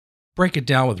Break It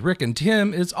Down with Rick and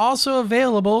Tim is also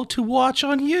available to watch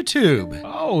on YouTube.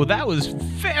 Oh, that was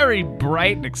very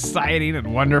bright and exciting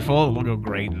and wonderful. It'll go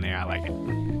great in there. I like it.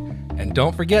 And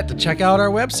don't forget to check out our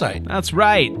website, That's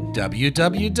right.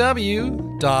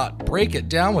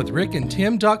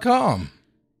 www.breakitdownwithrickandtim.com.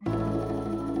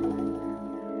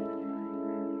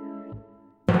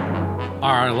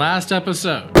 Our last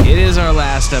episode. It is our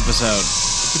last episode.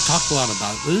 We talked a lot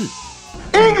about it.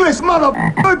 English,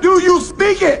 motherfucker, do you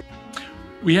speak it?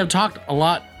 We have talked a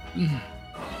lot.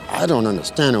 I don't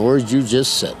understand a word you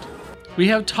just said. We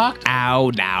have talked.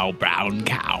 Ow, now, brown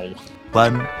cow.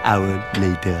 1 hour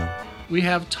later. We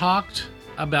have talked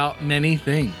about many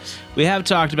things. We have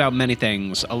talked about many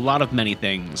things, a lot of many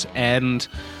things, and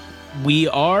we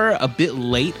are a bit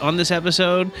late on this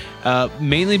episode,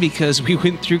 mainly because we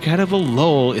went through kind of a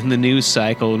lull in the news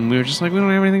cycle, and we were just like, we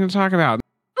don't have anything to talk about.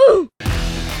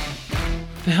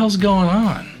 The hell's going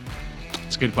on?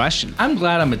 It's a good question. I'm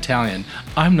glad I'm Italian.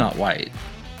 I'm not white.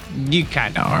 You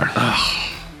kind of are.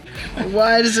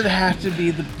 Why does it have to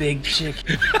be the big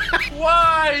chicken?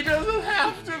 Why does it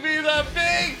have to be the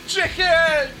big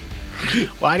chicken?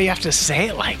 Why do you have to say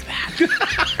it like that?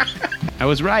 I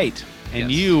was right, and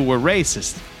you were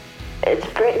racist. It's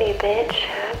Britney,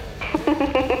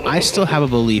 bitch. I still have a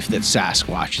belief that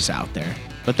Sasquatch is out there,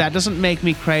 but that doesn't make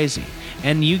me crazy.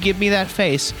 And you give me that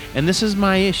face, and this is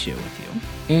my issue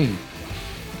with you.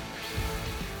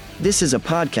 This is a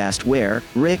podcast where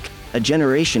Rick, a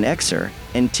Generation Xer,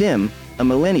 and Tim, a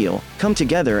millennial, come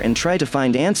together and try to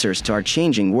find answers to our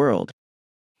changing world.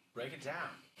 Break it down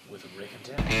with Rick and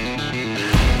Tim.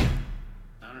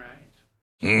 All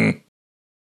right.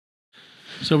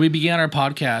 So we began our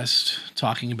podcast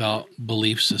talking about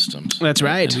belief systems. That's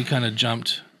right. And we kind of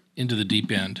jumped into the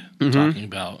deep end, talking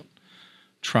about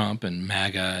Trump and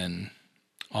MAGA and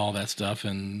all that stuff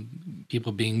and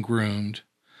people being groomed.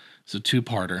 It's a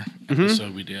two-parter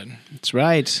episode we did. That's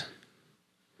right.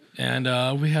 And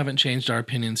we haven't changed our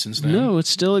opinion since then. No, it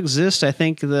still exists. I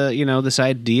think this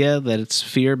idea that it's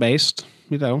fear-based,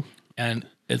 And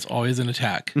it's always an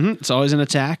attack. It's always an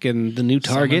attack, and the new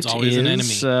target always is an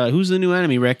enemy. Who's the new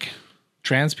enemy, Rick?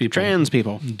 Trans people.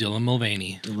 Dylan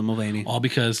Mulvaney. All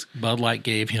because Bud Light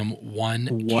gave him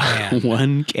one can.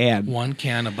 One can. One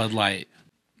can of Bud Light.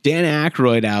 Dan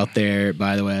Aykroyd out there,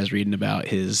 by the way, I was reading about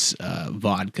his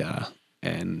vodka,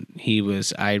 and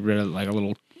I read like a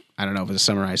little, I don't know if it was a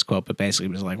summarized quote, but basically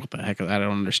it was like, what the heck, I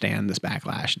don't understand this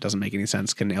backlash. It doesn't make any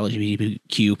sense. Can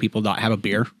LGBTQ people not have a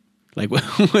beer? Like, what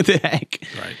the heck?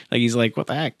 Right. Like, he's like, what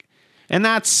the heck? And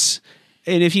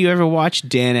if you ever watch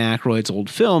Dan Aykroyd's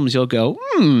old films, you'll go,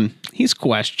 he's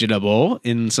questionable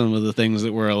in some of the things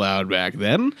that were allowed back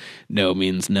then. No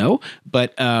means no.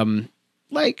 But,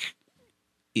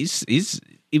 he's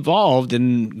evolved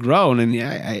and grown,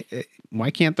 and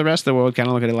why can't the rest of the world kind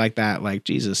of look at it like that? Like,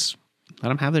 Jesus, let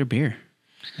them have their beer.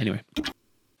 Anyway.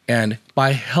 And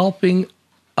by helping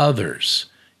others,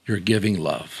 you're giving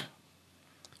love.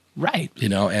 Right.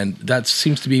 And that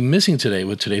seems to be missing today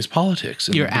with today's politics.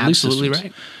 And You're belief absolutely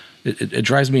systems. right. It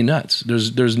drives me nuts.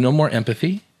 There's no more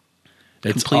empathy.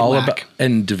 It's Complete all lack. about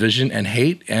and division and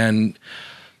hate, and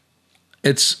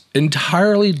it's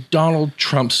entirely Donald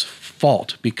Trump's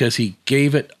fault because he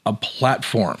gave it a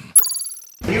platform.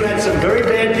 You had some very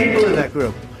bad people in that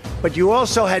group, but you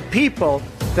also had people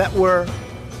that were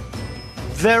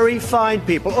very fine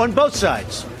people on both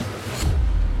sides.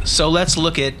 So let's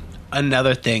look at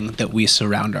another thing that we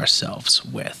surround ourselves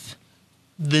with.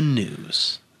 The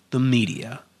news, the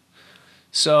media.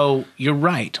 So you're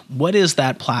right. What is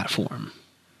that platform?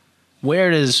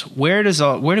 Where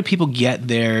do people get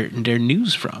their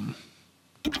news from?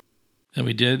 And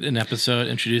we did an episode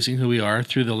introducing who we are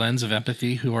through the lens of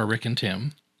empathy, who are Rick and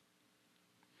Tim.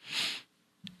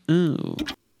 Ooh.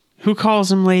 Who calls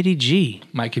him Lady G?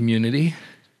 My community.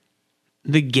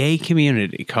 The gay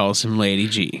community calls him Lady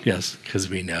G. Yes, because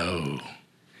we know.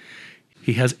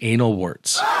 He has anal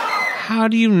warts. How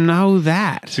do you know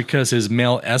that? Because his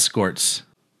male escorts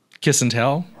kiss and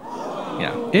tell.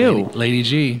 Yeah. Ew. Lady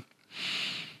G.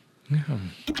 Yeah.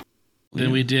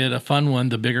 Then we did a fun one,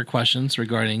 the bigger questions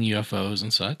regarding UFOs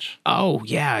and such. Oh,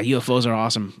 yeah, UFOs are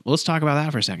awesome. Let's talk about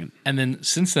that for a second. And then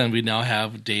since then, we now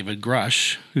have David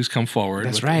Grush, who's come forward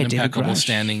That's with right, an David impeccable Grush.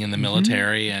 standing in the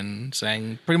military and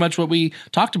saying pretty much what we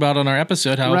talked about on our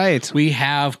episode, how Right. we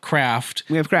have craft.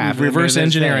 We have craft. Reverse There's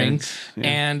engineering. things. Yeah.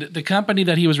 And the company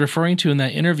that he was referring to in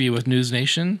that interview with News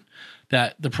Nation,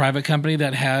 that the private company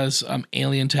that has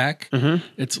alien tech,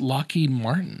 it's Lockheed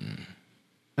Martin.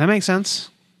 That makes sense.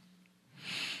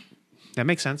 that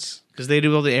makes sense because they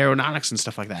do all the aeronautics and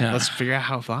stuff like that. Yeah. Let's figure out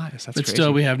how it flies. That's But crazy.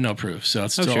 still, we have no proof. So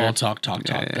it's still sure. all talk.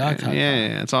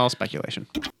 Yeah, it's all speculation.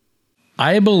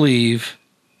 I believe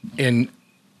in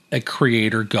a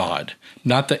creator God,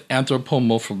 not the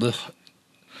anthropomorphic.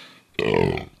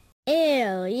 Ew,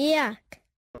 yuck.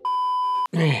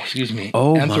 Oh, excuse me.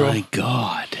 Oh my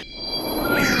God.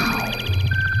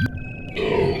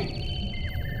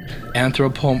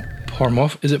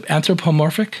 Anthropomorphic? Is it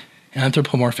anthropomorphic?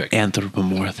 Anthropomorphic.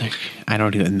 Anthropomorphic. I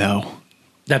don't even know.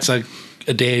 That's a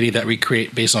deity that we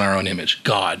create based on our own image.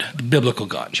 God, the biblical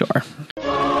God. Sure.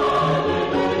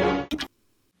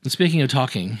 And speaking of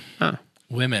talking,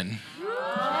 women.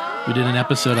 We did an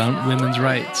episode on women's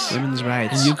rights. Women's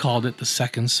rights. And you called it the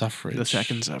second suffrage. The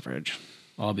second suffrage.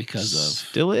 All because of...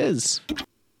 Still is.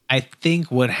 I think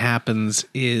what happens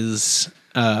is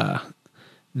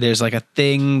there's like a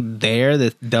thing there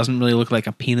that doesn't really look like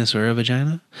a penis or a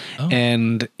vagina. Oh.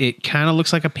 And it kind of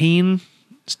looks like a peen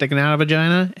sticking out of a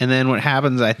vagina. And then what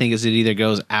happens, I think, is it either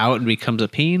goes out and becomes a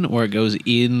peen or it goes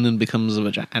in and becomes a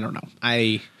vagina. I don't know.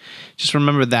 I just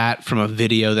remember that from a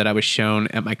video that I was shown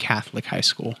at my Catholic high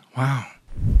school. Wow.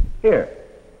 Here,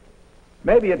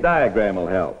 maybe a diagram will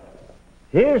help.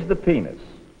 Here's the penis.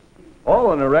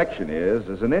 All an erection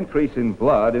is an increase in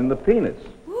blood in the penis.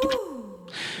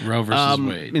 Roe versus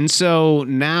Wade. And so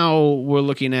now we're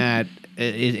looking at,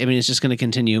 it's just going to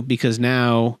continue because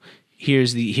now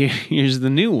here's the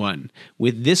new one.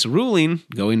 With this ruling,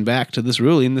 going back to this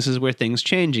ruling, this is where things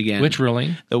change again. Which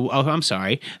ruling? I'm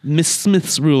sorry. Miss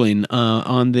Smith's ruling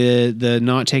on the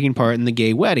not taking part in the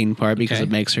gay wedding part because it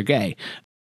makes her gay.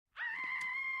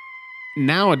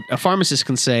 Now a pharmacist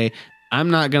can say, I'm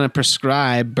not going to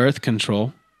prescribe birth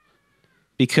control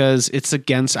because it's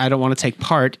against, I don't want to take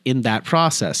part in that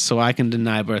process. So I can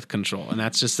deny birth control. And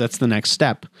that's the next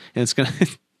step. And it's going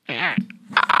to...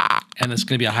 And it's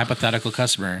going to be a hypothetical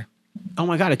customer. Oh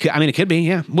my God. It could be,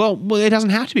 yeah. Well, it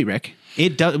doesn't have to be, Rick.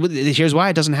 It does. Here's why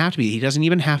it doesn't have to be. He doesn't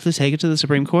even have to take it to the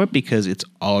Supreme Court because it's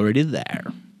already there.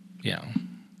 Yeah.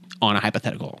 On a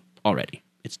hypothetical already.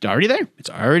 It's already there. It's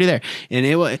already there.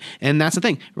 And that's the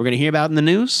thing. We're going to hear about in the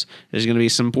news. There's going to be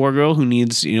some poor girl who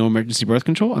needs, emergency birth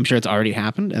control. I'm sure it's already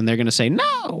happened. And they're going to say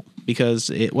no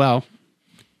because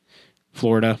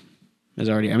Florida has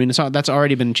already, that's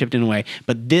already been chipped in away.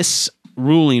 But this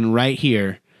ruling right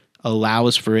here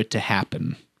allows for it to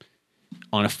happen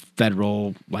on a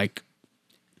federal,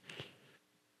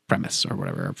 premise or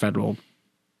whatever. Federal,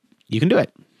 you can do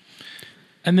it.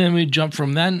 And then we jump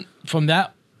from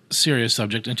that serious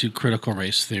subject into critical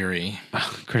race theory.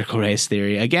 Critical race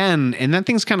theory again, and that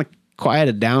thing's kind of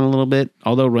quieted down a little bit.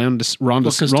 Although Ronda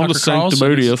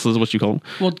Sanctimonious is what you call him.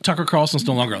 Well, Tucker Carlson's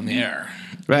no longer on the air.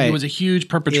 Right, he was a huge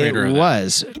perpetrator. It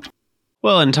was.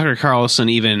 Well, and Tucker Carlson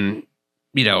even,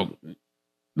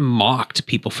 mocked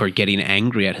people for getting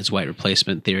angry at his white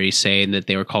replacement theory, saying that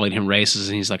they were calling him racist,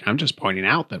 and he's like, "I'm just pointing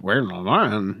out that we're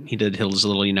not." And he did his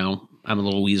little, I'm a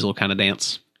little weasel kind of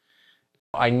dance.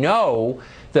 I know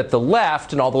that the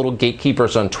left and all the little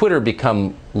gatekeepers on Twitter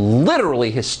become literally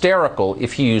hysterical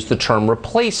if you use the term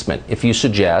replacement, if you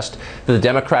suggest that the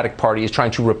Democratic Party is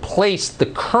trying to replace the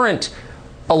current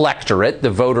electorate, the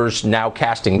voters now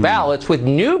casting ballots, with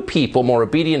new people, more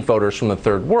obedient voters from the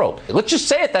third world. Let's just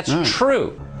say it, that's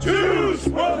true. Jews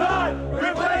will not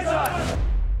replace us!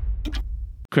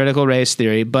 Critical race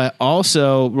theory, but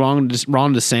also Ron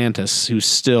DeSantis, who's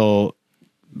still...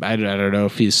 I don't know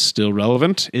if he's still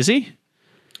relevant. Is he?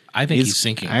 I think he's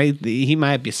sinking. He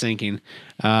might be sinking.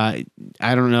 I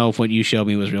don't know if what you showed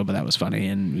me was real, but that was funny,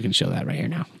 and we can show that right here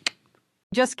now.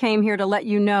 Just came here to let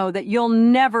you know that you'll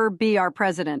never be our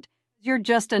president. You're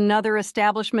just another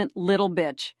establishment little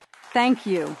bitch. Thank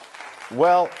you.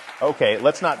 Well, okay,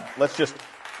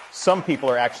 some people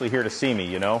are actually here to see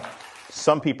me,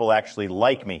 Some people actually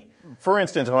like me. For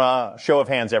instance, show of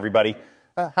hands, everybody.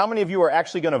 How many of you are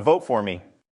actually going to vote for me?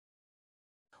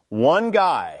 One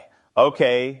guy.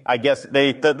 Okay, I guess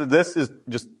this is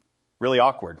just really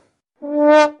awkward. You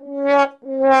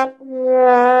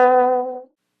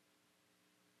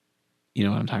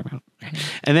know what I'm talking about.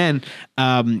 And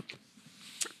then,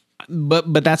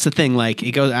 but that's the thing.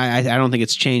 It goes. I don't think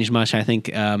it's changed much. I think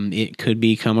it could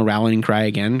become a rallying cry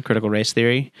again. Critical race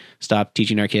theory. Stop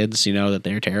teaching our kids, that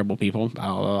they're terrible people.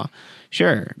 Blah, blah, blah.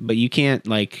 Sure, but you can't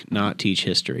not teach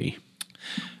history.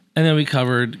 And then we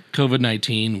covered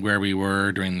COVID-19, where we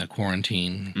were during the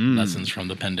quarantine, lessons from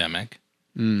the pandemic.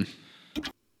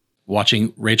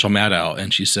 Watching Rachel Maddow,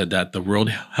 and she said that the World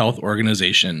Health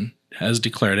Organization has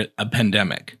declared it a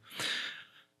pandemic.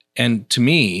 And to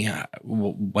me,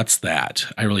 what's that?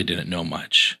 I really didn't know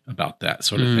much about that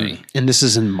sort of thing. And this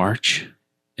is in March?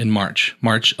 in March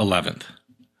 11th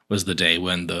was the day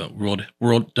when the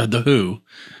the WHO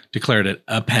declared it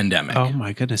a pandemic. Oh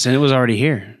my goodness. And it was already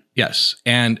here. Yes.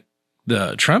 And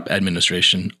the Trump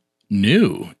administration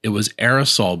knew it was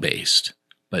aerosol based,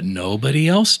 but nobody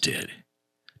else did.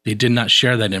 They did not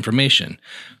share that information.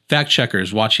 Fact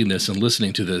checkers watching this and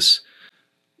listening to this,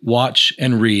 watch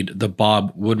and read the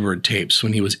Bob Woodward tapes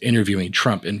when he was interviewing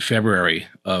Trump in February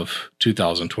of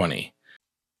 2020.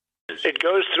 It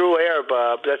goes through air,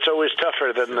 Bob. That's always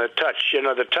tougher than the touch. You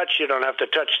know, the touch, you don't have to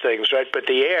touch things, right? But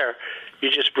the air,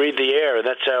 you just breathe the air.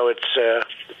 That's how it's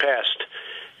passed.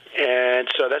 And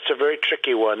so that's a very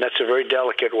tricky one. That's a very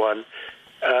delicate one.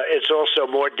 It's also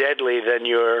more deadly than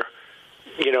your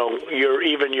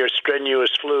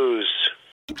strenuous flus.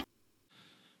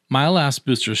 My last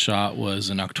booster shot was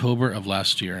in October of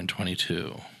last year in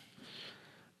 22.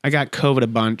 I got COVID a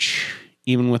bunch,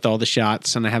 even with all the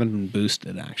shots, and I haven't been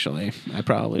boosted, actually. I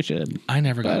probably should. I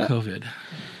never got COVID.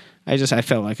 I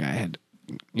felt like I had,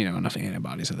 enough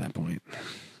antibodies at that point.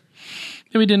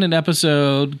 And we did an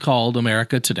episode called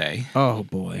America Today. Oh,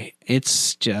 boy.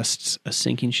 It's just a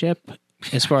sinking ship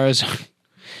as far as...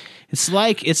 It's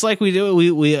like we do.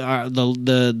 We are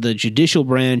the judicial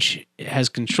branch has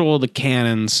control of the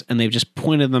cannons, and they've just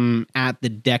pointed them at the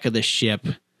deck of the ship,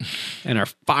 and are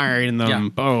firing them,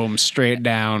 boom, straight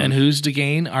down. And who's to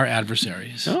gain? Our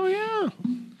adversaries. Oh yeah,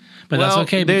 but that's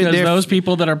okay because those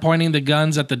people that are pointing the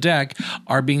guns at the deck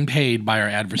are being paid by our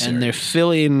adversaries,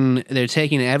 and they're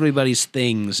taking everybody's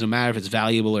things, no matter if it's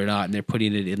valuable or not, and they're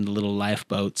putting it in the little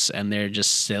lifeboats, and they're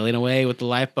just sailing away with the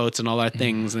lifeboats and all our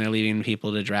things, and they're leaving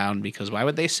people to drown, because why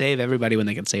would they save everybody when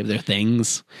they can save their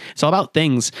things? It's all about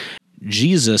things.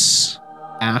 Jesus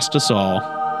asked us all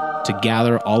to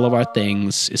gather all of our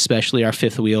things, especially our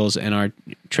fifth wheels and our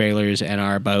trailers and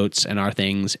our boats and our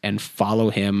things, and follow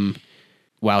him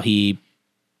while he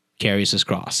carries his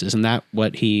cross. Isn't that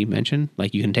what he mentioned?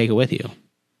 Like, you can take it with you.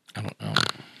 I don't know.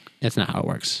 That's not how it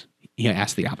works. He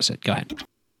asked the opposite. Go ahead.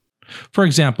 For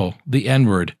example, the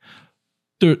N-word.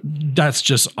 That's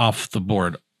just off the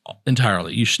board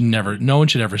entirely. No one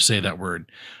should ever say that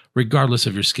word, regardless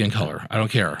of your skin color. I don't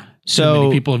care. So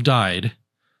many people have died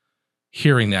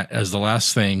hearing that as the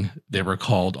last thing they were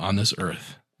called on this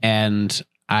earth. And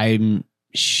I'm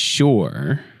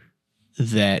sure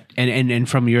that, and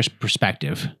from your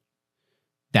perspective,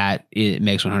 that it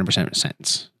makes 100%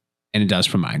 sense. And it does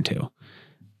from mine too.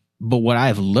 But what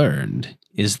I've learned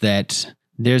is that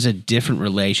there's a different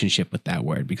relationship with that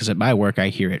word, because at my work, I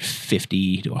hear it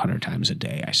 50 to 100 times a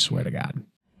day. I swear to God.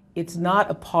 It's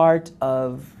not a part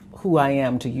of who I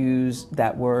am to use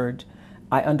that word.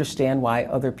 I understand why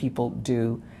other people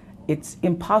do. It's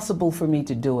impossible for me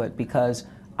to do it because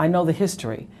I know the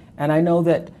history. And I know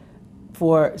that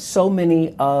for so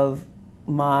many of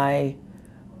my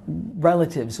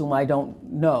relatives whom I don't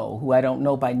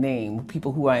know by name,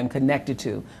 people who I am connected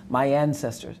to, my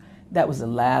ancestors, that was the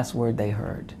last word they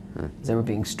heard. They were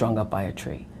being strung up by a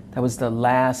tree. That was the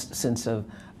last sense of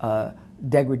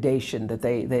degradation that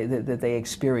they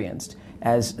experienced,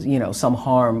 as some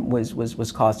harm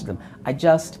was caused to them.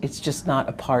 It's just not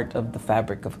a part of the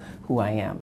fabric of who I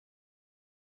am.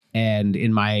 And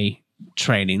in my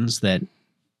trainings that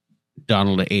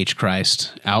Donald H.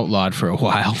 Christ outlawed for a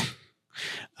while,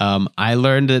 I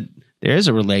learned that there is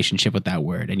a relationship with that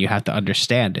word, and you have to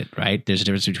understand it, right? There's a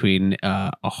difference between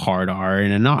a hard R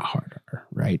and a not hard R,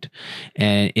 right?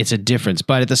 And it's a difference.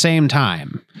 But at the same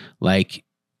time, like,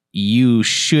 you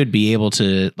should be able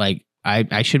to, like,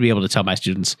 I should be able to tell my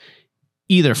students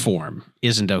either form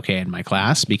isn't okay in my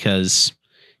class, because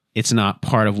it's not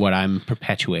part of what I'm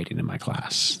perpetuating in my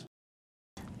class.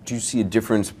 Do you see a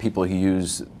difference in people who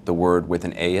use the word with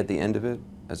an A at the end of it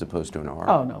as opposed to an R?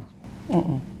 Oh, no.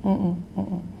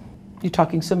 You're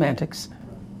talking semantics.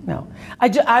 No.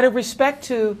 Out of respect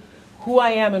to who I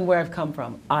am and where I've come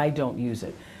from, I don't use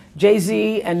it.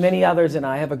 Jay-Z and many others and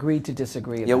I have agreed to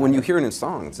disagree. Yeah, when you hear it in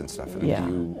songs and stuff. Yeah.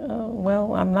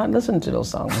 Well, I'm not listening to those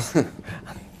songs.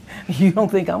 You don't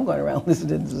think I'm going around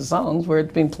listening to the songs where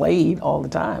it's being played all the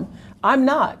time. I'm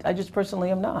not. I just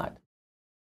personally am not.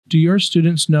 Do your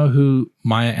students know who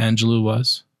Maya Angelou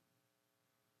was?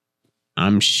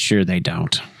 I'm sure they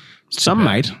don't. Some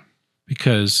might.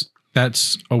 Because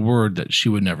that's a word that she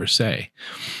would never say.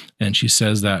 And she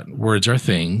says that words are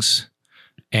things,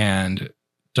 and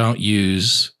don't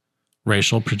use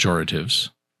racial pejoratives,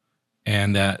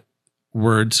 and that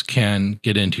words can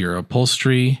get into your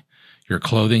upholstery, your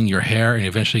clothing, your hair, and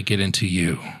eventually get into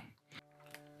you.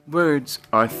 Words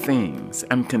are things.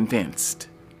 I'm convinced.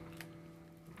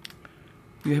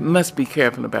 You must be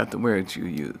careful about the words you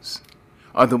use,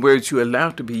 or the words you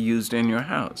allow to be used in your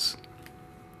house.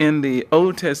 In the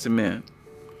Old Testament,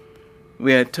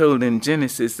 we are told in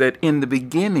Genesis that in the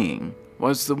beginning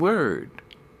was the Word.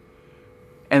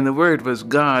 And the Word was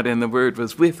God, and the Word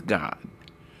was with God.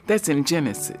 That's in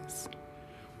Genesis.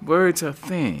 Words are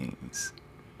things.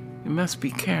 You must be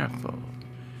careful.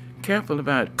 Careful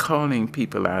about calling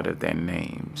people out of their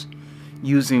names,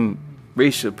 using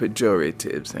racial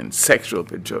pejoratives and sexual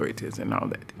pejoratives and all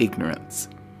that ignorance.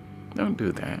 Don't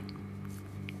do that.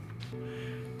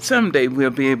 Someday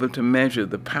we'll be able to measure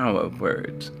the power of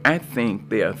words. I think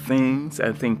they are things.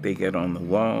 I think they get on the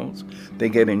walls. They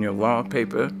get in your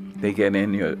wallpaper. They get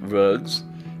in your rugs,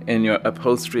 in your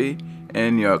upholstery,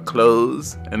 in your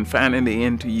clothes, and finally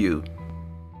into you.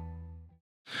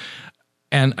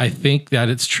 And I think that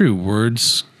it's true.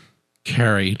 Words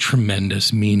carry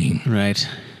tremendous meaning. Right.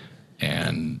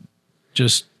 And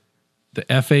just the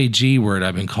FAG word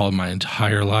I've been called my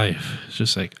entire life. It's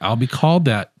just like, I'll be called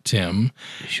that, Tim,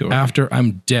 after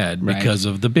I'm dead because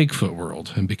of the Bigfoot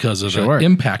world and because of the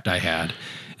impact I had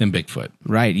in Bigfoot.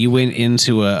 Right. You went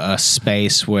into a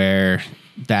space where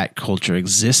that culture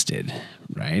existed,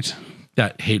 right?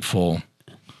 That hateful,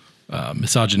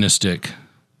 misogynistic,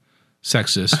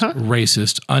 sexist,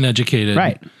 racist, uneducated,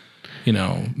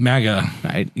 MAGA.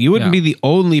 Right. You wouldn't be the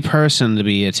only person to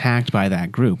be attacked by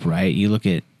that group, right? You look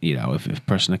at, if a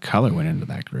person of color went into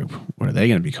that group, what are they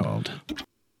going to be called?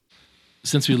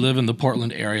 Since we live in the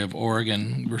Portland area of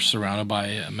Oregon, we're surrounded by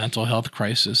a mental health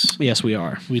crisis. Yes, we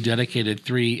are. We dedicated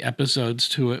 3 episodes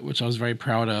to it, which I was very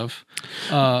proud of.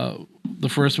 The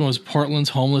first one was Portland's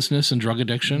homelessness and drug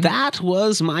addiction. That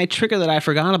was my trigger that I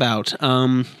forgot about.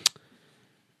 The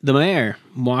mayor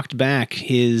walked back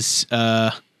his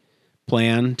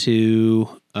plan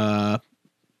to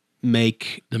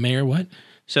make... The mayor what?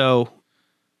 So,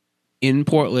 in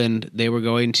Portland, they were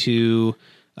going to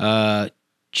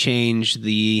change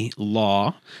the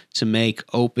law to make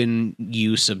open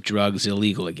use of drugs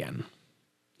illegal again.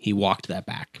 He walked that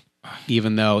back,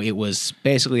 even though it was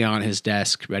basically on his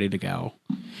desk, ready to go.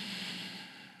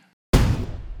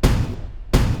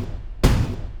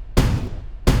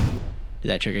 Did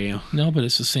that trigger you? No, but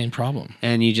it's the same problem.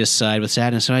 And you just side with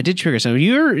sadness. So I did trigger some.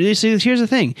 Here's the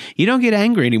thing. You don't get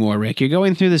angry anymore, Rick. You're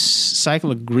going through this cycle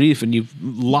of grief and you've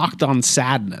locked on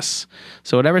sadness.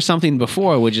 So whatever something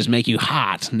before would just make you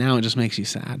hot, now it just makes you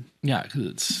sad. Yeah,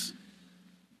 because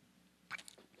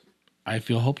I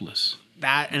feel hopeless.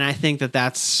 And I think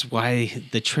that's why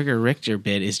the Trigger Richter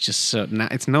bit is just so,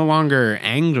 it's no longer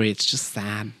angry. It's just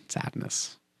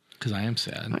sadness. Because I am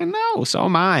sad. I know. So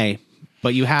am I.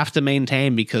 But you have to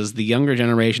maintain because the younger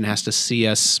generation has to see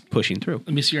us pushing through.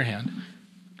 Let me see your hand.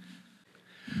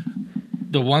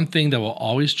 The one thing that will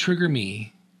always trigger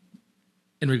me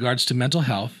in regards to mental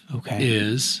health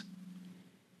is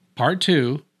part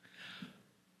 2,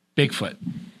 Bigfoot.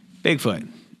 Bigfoot.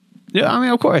 Yeah, I mean,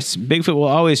 of course. Bigfoot will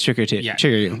always trigger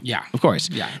you. Yeah. Of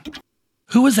course. Yeah.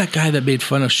 Who was that guy that made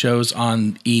fun of shows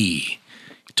on E?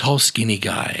 Tall, skinny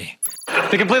guy.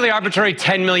 The completely arbitrary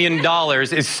 $10 million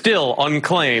is still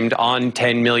unclaimed on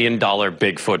 $10 million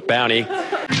Bigfoot bounty.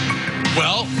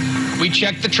 Well, we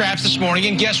checked the traps this morning,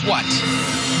 and guess what?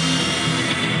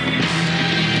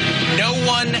 No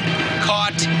one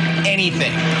caught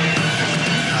anything.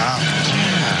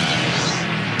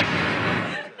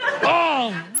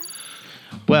 Oh!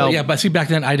 Well, yeah, but see, back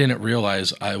then I didn't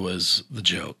realize I was the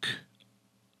joke.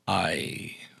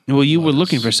 Well, you were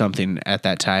looking for something at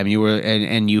that time. You were,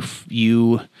 and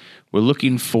you were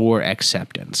looking for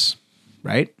acceptance,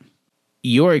 right?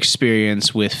 Your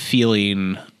experience with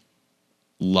feeling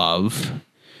love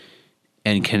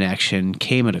and connection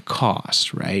came at a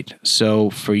cost, right? So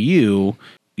for you,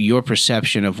 your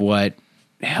perception of what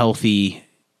healthy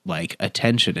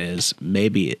attention is,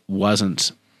 maybe it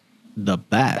wasn't the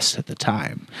best at the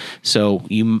time. So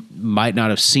you might not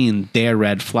have seen their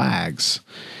red flags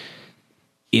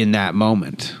in that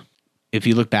moment. If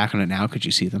you look back on it now, could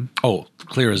you see them? Oh,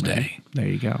 clear as day. There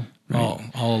you go. Right.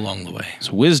 All along the way.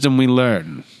 It's wisdom we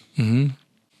learn. Mm-hmm.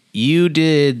 You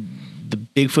did the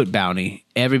Bigfoot bounty.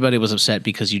 Everybody was upset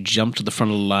because you jumped to the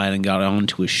front of the line and got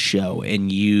onto a show, and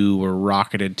you were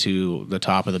rocketed to the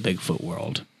top of the Bigfoot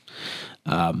world.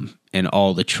 And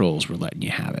all the trolls were letting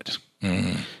you have it.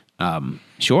 Mm-hmm.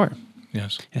 Sure.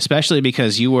 Yes. Especially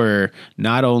because you were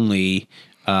not only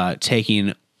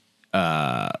taking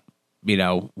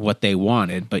what they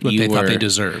wanted, but what you thought they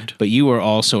deserved. But you were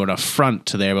also an affront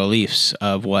to their beliefs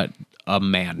of what a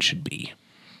man should be.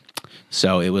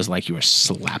 So it was like you were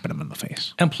slapping them in the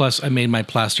face. And plus, I made my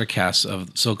plaster casts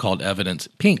of so-called evidence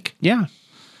pink. Yeah.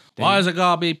 Why is it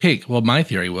gotta be pink? Well, my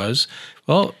theory was,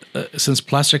 since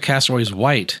plaster casts are always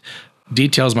white,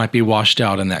 details might be washed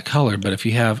out in that color, but if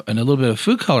you have a little bit of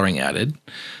food coloring added,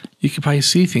 you could probably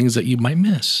see things that you might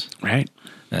miss. Right.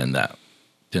 And that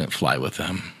didn't fly with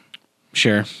them.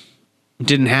 Sure.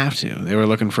 Didn't have to. They were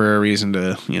looking for a reason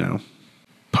to,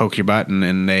 poke your button,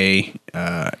 and they,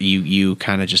 you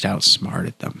kind of just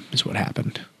outsmarted them, is what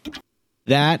happened.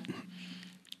 That.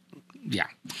 Yeah.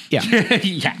 Yeah.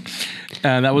 Yeah.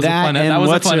 That was a fun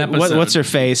episode. What's her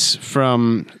face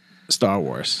from Star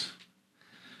Wars?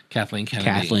 Kathleen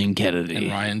Kennedy.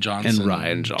 And Ryan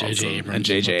Johnson.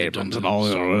 J.J. Abrams. And all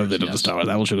of the Star Wars.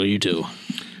 That will show you too.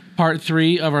 Part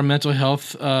 3 of our mental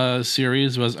health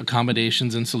series was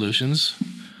accommodations and solutions,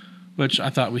 which I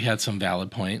thought we had some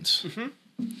valid points. Mm-hmm.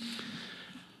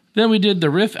 Then we did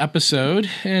the Riff episode,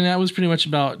 and that was pretty much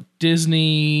about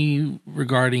Disney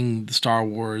regarding the Star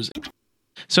Wars.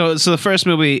 So the first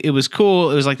movie, it was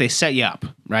cool. It was like they set you up,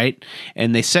 right?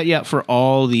 And they set you up for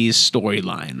all these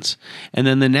storylines. And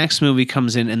then the next movie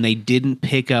comes in, and they didn't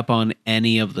pick up on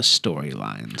any of the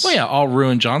storylines. Well, yeah, all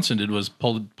Ruin Johnson did was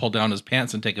pull down his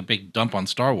pants and take a big dump on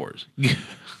Star Wars.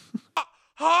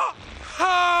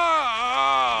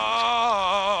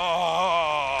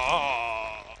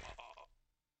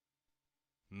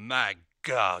 My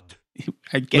God.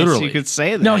 I guess literally. You could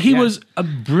say that. No, he was a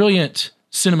brilliant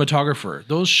cinematographer.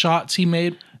 Those shots he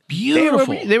made,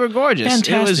 beautiful. They were gorgeous.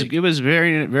 Fantastic. It was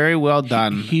very, very well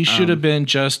done. He should have been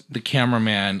just the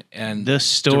cameraman and the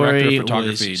story director of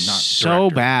photography, was not so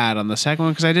director. bad on the second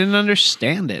one because I didn't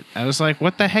understand it. I was like,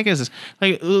 "What the heck is this?"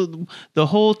 Like the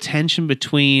whole tension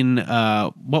between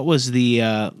what was the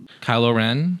Kylo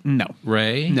Ren? No,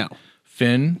 Rey? No.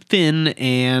 Finn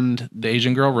and the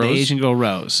Asian girl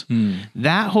Rose.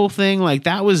 That whole thing, like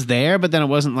that was there, but then it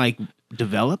wasn't like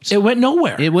developed. It went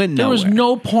nowhere. There was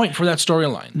no point for that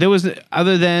storyline. There was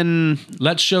other than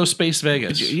let's show Space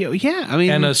Vegas. Yeah, I mean,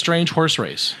 and a strange horse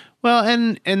race. Well,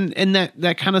 and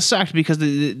that kind of sucked because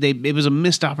it was a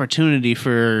missed opportunity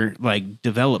for like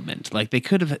development. Like they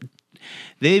could have.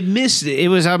 They missed it. It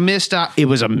was a missed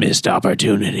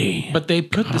opportunity. But they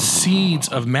put the seeds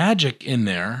of magic in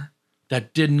there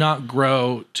that did not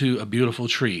grow to a beautiful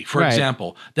tree. For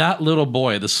example, that little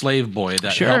boy, the slave boy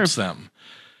that helps them,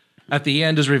 at the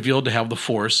end is revealed to have the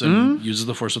Force and uses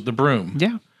the Force with the broom.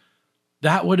 Yeah.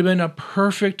 That would have been a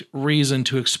perfect reason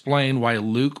to explain why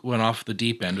Luke went off the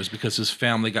deep end, was because his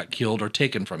family got killed or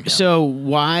taken from him. So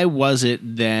why was it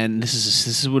then?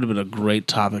 This would have been a great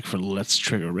topic for Let's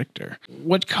Trigger Richter.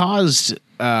 What caused?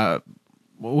 What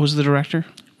was the director?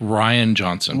 Ryan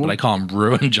Johnson, but I call him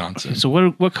Ruin Johnson. So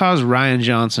what caused Ryan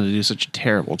Johnson to do such a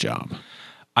terrible job?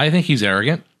 I think he's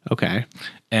arrogant. Okay.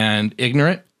 And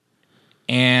ignorant.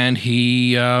 And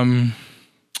he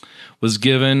was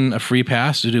given a free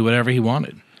pass to do whatever he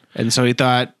wanted. And so he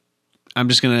thought, I'm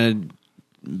just going to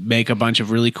make a bunch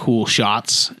of really cool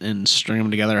shots and string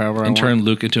them together however I want. And turn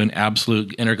Luke into an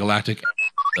absolute intergalactic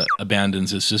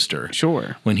abandons his sister.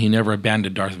 Sure. When he never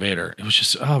abandoned Darth Vader. It was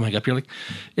just, oh my God. You're like,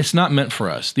 it's not meant for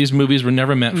us. These movies were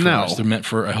never meant for us. They're meant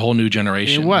for a whole new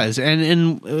generation. It was. And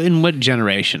in what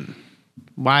generation?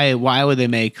 Why would they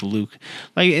make Luke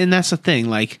like? And that's the thing.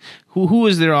 Like, who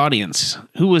was their audience?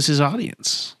 Who was his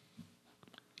audience?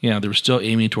 Yeah, they were still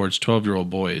aiming towards 12-year-old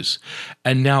boys,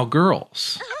 and now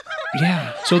girls.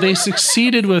 Yeah. So they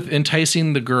succeeded with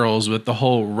enticing the girls with the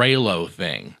whole Reylo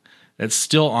thing. That's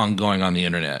still ongoing on the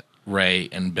internet. Rey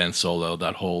and Ben Solo,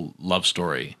 that whole love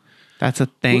story. That's a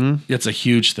thing. It's a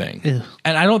huge thing, Ew.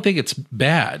 and I don't think it's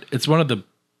bad. It's one of the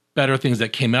better things that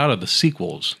came out of the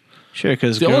sequels. Sure,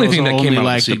 because the only thing that came out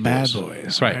like of the bad sequels,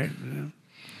 boys, right?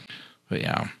 But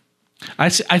yeah, I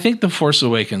think The Force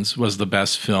Awakens was the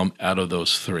best film out of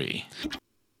those three,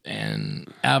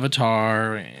 and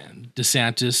Avatar and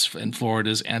DeSantis in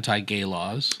Florida's anti-gay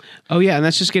laws. Oh yeah, and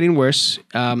that's just getting worse.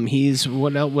 He's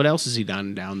what else has he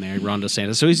done down there, Ron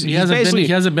DeSantis? So he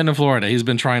hasn't been in Florida. He's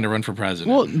been trying to run for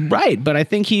president. Well, right, but I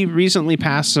think he recently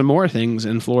passed some more things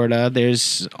in Florida.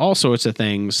 There's all sorts of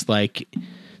things like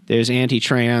there's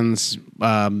anti-trans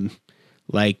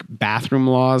like bathroom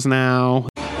laws now.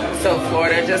 So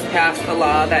Florida just passed a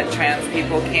law that trans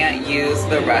people can't use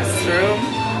the restroom.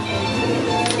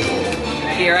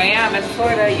 Here I am in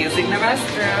Florida using the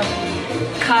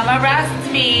restroom. Come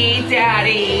arrest me,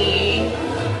 Daddy.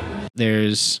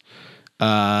 There's,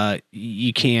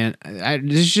 you can't,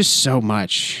 there's just so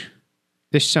much.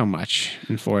 There's so much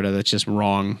in Florida that's just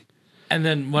wrong. And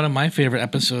then one of my favorite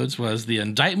episodes was the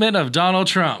indictment of Donald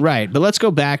Trump. Right, but let's go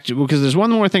back to, because there's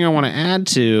one more thing I want to add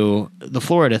to the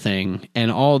Florida thing and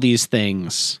all these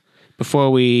things before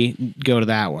we go to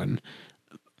that one.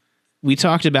 We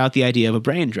talked about the idea of a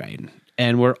brain drain,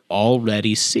 and we're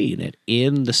already seeing it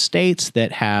in the states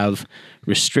that have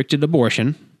restricted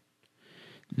abortion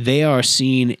they are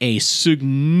seeing a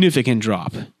significant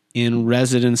drop in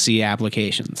residency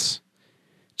applications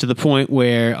to the point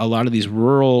where a lot of these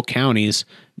rural counties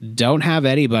don't have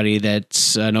anybody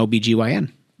that's an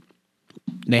OBGYN.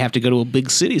 They have to go to a big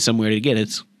city somewhere to get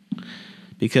it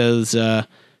because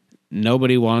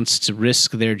nobody wants to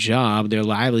risk their job, their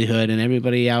livelihood, and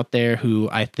everybody out there who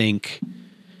I think,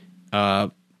 I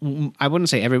wouldn't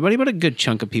say everybody, but a good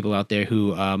chunk of people out there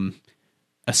who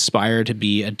aspire to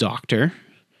be a doctor,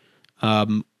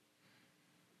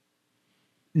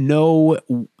 know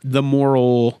their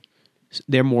moral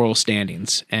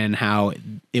standings and how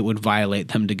it would violate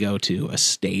them to go to a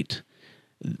state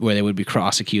where they would be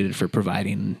prosecuted for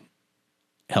providing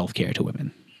health care to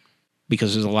women.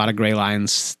 Because there's a lot of gray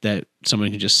lines that someone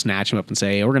can just snatch them up and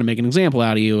say, we're going to make an example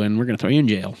out of you and we're going to throw you in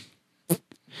jail.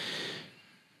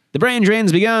 The brain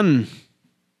drain's begun.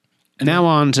 Now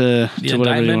on to the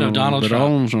whatever indictment of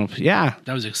Donald Trump. Yeah.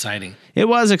 That was exciting. It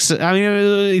was, it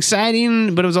was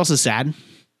exciting, but it was also sad.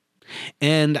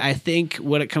 And I think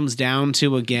what it comes down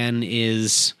to again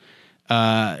is,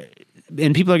 and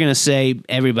people are going to say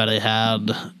everybody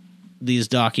had these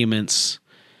documents.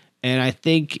 And I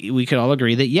think we could all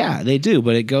agree that, yeah, they do.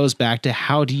 But it goes back to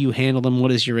how do you handle them?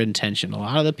 What is your intention? A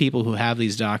lot of the people who have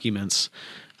these documents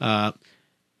at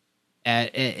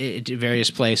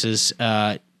various places,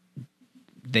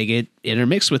 they get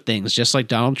intermixed with things, just like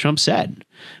Donald Trump said.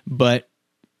 But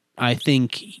I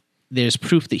think there's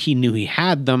proof that he knew he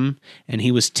had them, and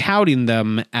he was touting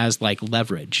them as like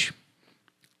leverage.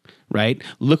 Right?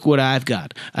 Look what I've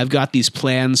got. I've got these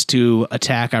plans to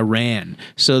attack Iran.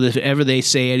 So that if ever they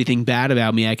say anything bad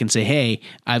about me, I can say, hey,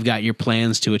 I've got your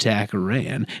plans to attack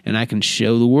Iran. And I can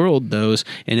show the world those,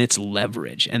 and it's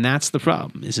leverage. And that's the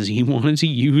problem, is he wanted to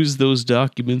use those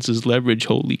documents as leverage.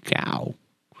 Holy cow.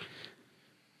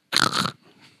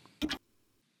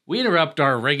 We interrupt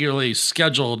our regularly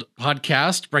scheduled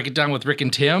podcast, Break It Down with Rick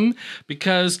and Tim,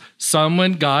 because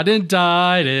someone got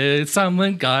indicted.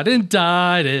 Someone got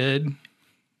indicted.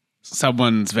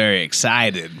 Someone's very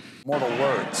excited. Mortal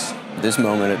words. This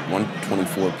moment at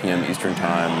 1:24 p.m. Eastern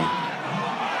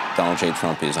Time, Donald J.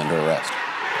 Trump is under arrest.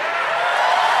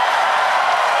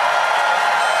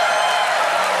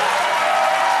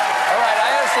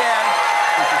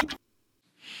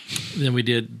 Then we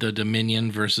did the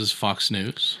Dominion versus Fox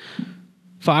News.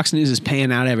 Fox News is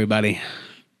paying out everybody.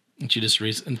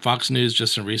 And Fox News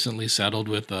just recently settled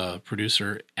with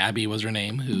producer Abby, was her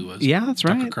name, who was that's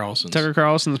Tucker right. Carlson's. Tucker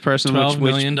Carlson's person, $12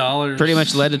 million. Pretty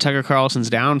much led to Tucker Carlson's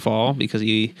downfall because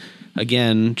he,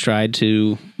 again, tried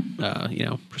to,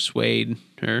 persuade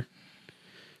her,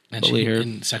 bully her,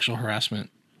 and sexual harassment.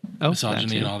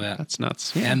 Misogyny and all that. That's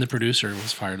nuts. Yeah. And the producer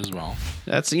was fired as well.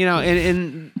 That's,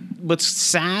 and what's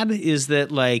sad is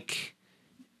that, like,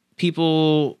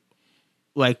 people,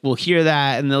 like, will hear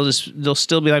that and they'll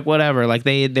still be like, whatever. Like,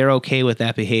 they're okay with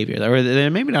that behavior. Or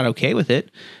they're maybe not okay with it,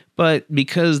 but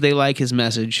because they like his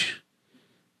message,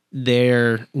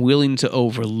 they're willing to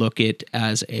overlook it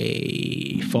as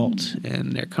a fault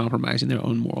and they're compromising their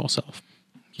own moral self.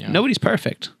 Yeah. Nobody's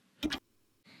perfect.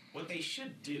 What they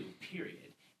should do, period,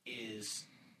 is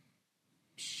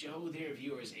show their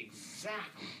viewers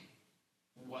exactly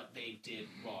what they did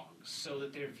wrong so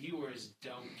that their viewers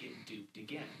don't get duped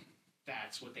again.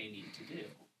 That's what they need to do.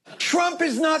 Trump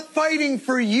is not fighting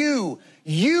for you.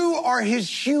 You are his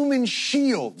human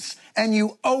shields, and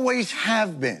you always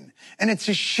have been. And it's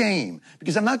a shame,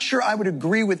 because I'm not sure I would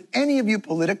agree with any of you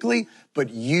politically, but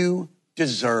you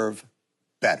deserve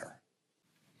better.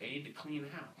 They need to clean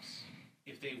house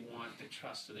if they want the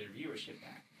trust of their viewership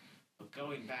back. But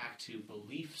going back to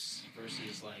beliefs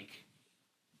versus, like,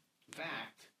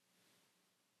 fact,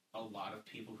 a lot of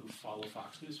people who follow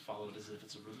Fox News follow it as if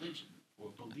it's a religion or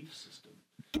a belief system.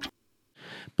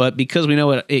 But because we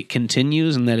know it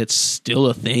continues and that it's still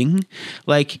a thing,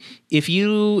 like if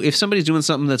somebody's doing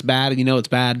something that's bad and you know it's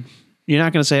bad, you're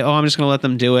not going to say, oh, I'm just going to let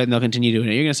them do it and they'll continue doing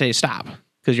it. You're going to say, stop,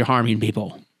 because you're harming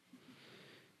people.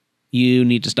 You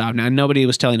need to stop. Now, nobody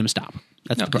was telling them to stop.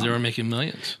 That's the problem. They were making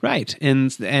millions. Right.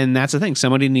 And that's the thing.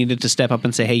 Somebody needed to step up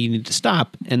and say, hey, you need to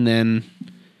stop.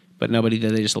 But nobody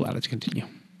did. They just allowed it to continue.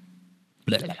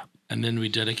 Blah, blah. And then we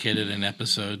dedicated an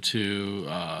episode to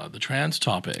the trans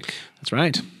topic. That's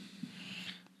right.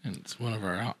 And it's one of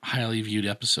our highly viewed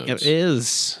episodes. It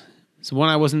is. It's one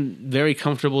I wasn't very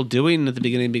comfortable doing at the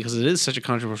beginning because it is such a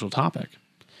controversial topic.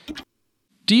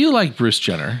 Do you like Bruce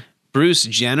Jenner? Bruce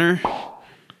Jenner?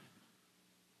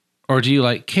 Or do you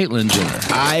like Caitlyn Jenner?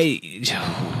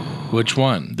 Which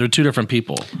one? They're two different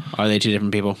people. Are they two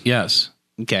different people? Yes.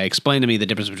 Okay, explain to me the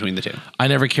difference between the two. I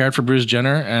never cared for Bruce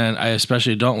Jenner, and I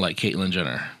especially don't like Caitlyn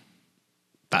Jenner.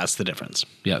 That's the difference.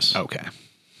 Yes. Okay.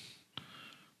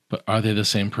 But are they the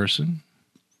same person?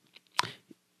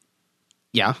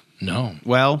 Yeah. No.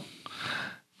 Well,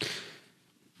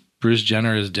 Bruce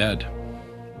Jenner is dead.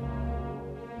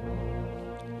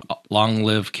 Long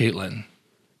live Caitlyn.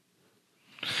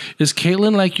 Is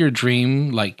Caitlyn like your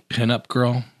dream, like pinup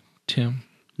girl, Tim?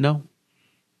 No.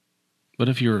 What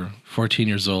if you were 14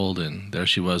 years old and there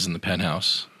she was in the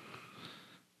penthouse?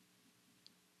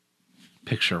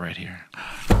 Picture right here.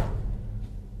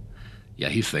 Yeah,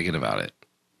 he's thinking about it.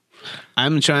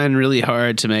 I'm trying really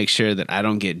hard to make sure that I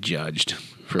don't get judged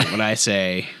for what I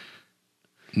say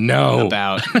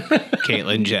about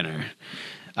Caitlyn Jenner.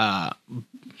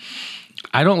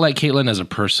 I don't like Caitlyn as a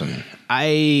person.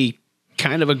 I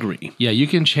kind of agree. Yeah, you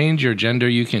can change your gender,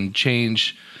 you can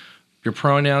change your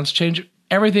pronouns, change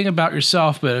everything about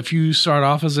yourself, but if you start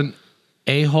off as an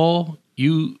a-hole,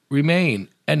 you remain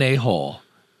an a-hole.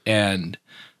 And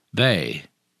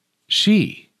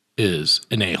she is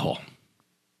an a-hole.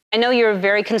 I know you're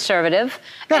very conservative,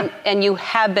 and you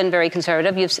have been very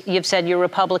conservative. You've said you're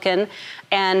Republican,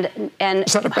 and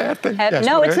is that a bad thing?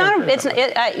 No, it's not.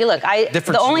 Look,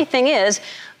 the only thing is,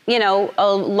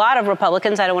 a lot of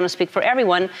Republicans, I don't want to speak for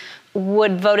everyone,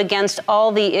 would vote against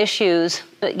all the issues,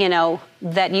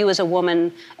 that you as a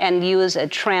woman and you as a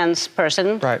trans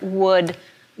person would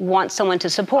want someone to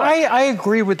support. I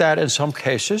agree with that in some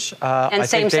cases. And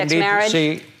same-sex marriage.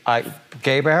 See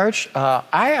gay marriage.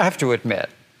 I have to admit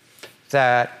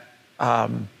that I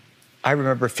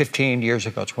remember 15 years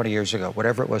ago, 20 years ago,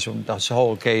 whatever it was, when this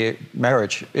whole gay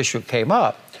marriage issue came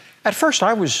up. At first,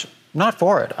 I was not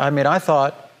for it. I mean, I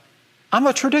thought, I'm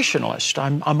a traditionalist.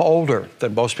 I'm older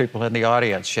than most people in the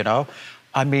audience,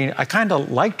 I mean, I kind of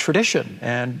like tradition,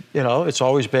 and, it's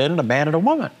always been a man and a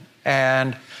woman.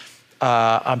 And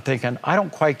I'm thinking, I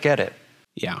don't quite get it.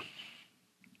 Yeah.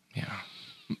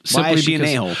 Simply Why is she an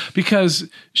a-hole? Because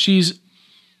she's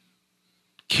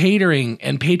catering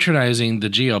and patronizing the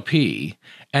GOP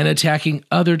and attacking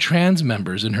other trans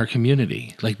members in her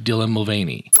community, like Dylan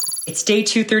Mulvaney. It's day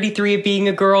 233 of being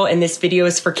a girl, and this video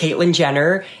is for Caitlyn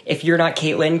Jenner. If you're not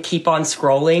Caitlyn, keep on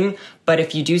scrolling. But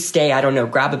if you do stay, I don't know,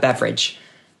 grab a beverage.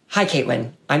 Hi,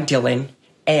 Caitlyn. I'm Dylan,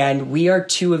 and we are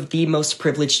two of the most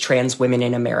privileged trans women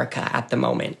in America at the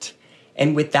moment.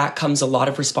 And with that comes a lot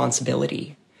of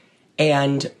responsibility.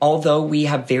 And although we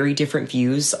have very different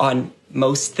views on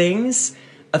most things,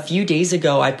 a few days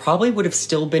ago, I probably would have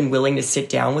still been willing to sit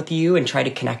down with you and try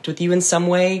to connect with you in some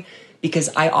way, because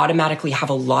I automatically have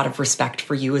a lot of respect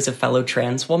for you as a fellow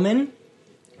trans woman.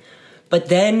 But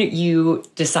then you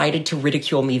decided to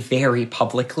ridicule me very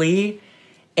publicly.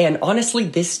 And honestly,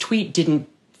 this tweet didn't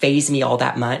faze me all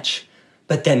that much.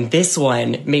 But then this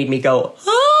one made me go,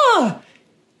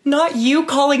 not you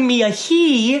calling me a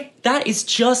he. That is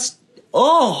just,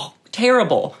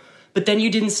 terrible. But then you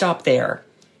didn't stop there.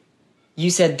 You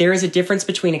said there is a difference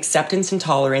between acceptance and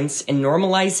tolerance, and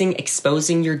normalizing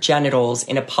exposing your genitals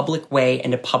in a public way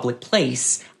and a public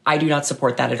place. I do not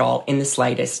support that at all in the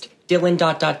slightest.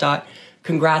 Dylan, ...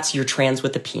 Congrats, you're trans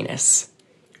with a penis.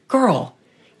 Girl,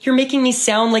 you're making me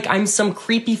sound like I'm some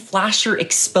creepy flasher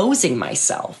exposing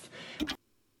myself.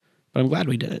 But I'm glad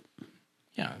we did it.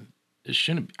 Yeah, it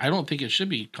shouldn't. I don't think it should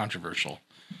be controversial.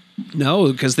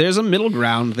 No, because there's a middle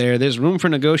ground there. There's room for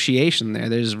negotiation there.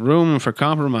 There's room for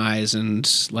compromise and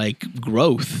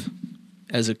growth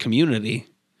as a community.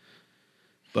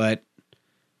 But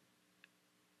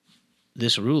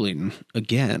this ruling,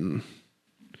 again,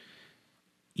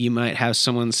 you might have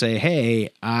someone say, hey,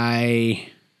 I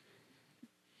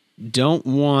don't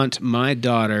want my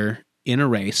daughter in a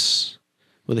race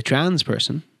with a trans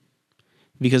person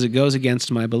because it goes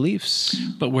against my beliefs.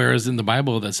 But whereas in the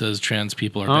Bible that says trans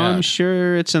people are bad. I'm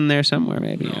sure it's in there somewhere,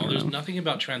 maybe. No, there's nothing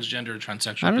about transgender or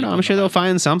transsexual. I don't know. I'm sure they'll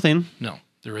find something. No,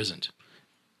 there isn't.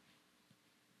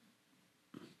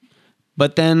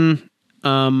 But then,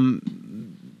 I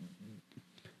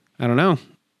don't know.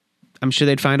 I'm sure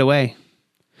they'd find a way.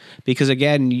 Because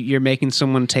again, you're making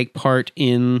someone take part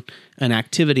in an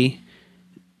activity.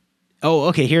 Oh,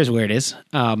 okay. Here's where it is.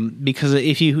 Because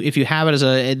if you have it as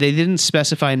they didn't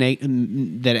specify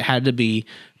that it had to be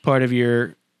part of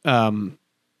your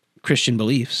Christian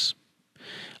beliefs.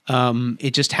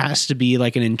 It just has to be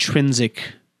like an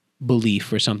intrinsic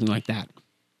belief or something like that,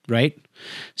 right?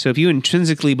 So if you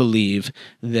intrinsically believe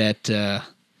that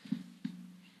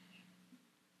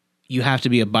you have to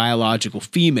be a biological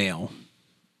female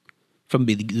from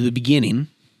the beginning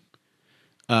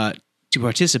to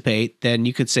participate, then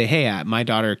you could say, hey, my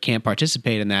daughter can't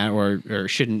participate in that, or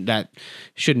shouldn't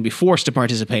be forced to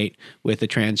participate with a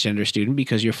transgender student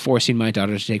because you're forcing my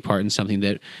daughter to take part in something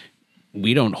that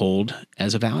we don't hold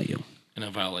as a value. And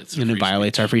it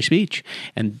violates our free speech.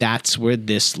 And that's where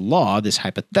this law, this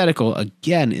hypothetical,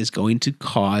 again, is going to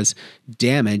cause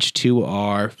damage to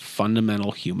our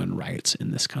fundamental human rights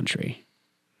in this country.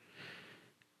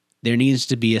 There needs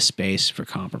to be a space for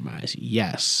compromise.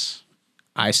 Yes,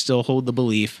 I still hold the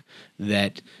belief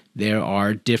that there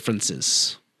are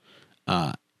differences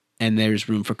and there's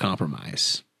room for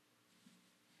compromise.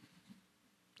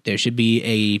 There should be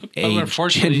a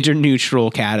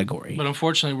gender-neutral category. But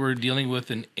unfortunately, we're dealing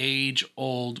with an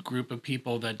age-old group of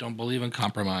people that don't believe in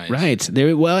compromise. Right.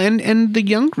 And the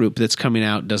young group that's coming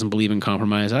out doesn't believe in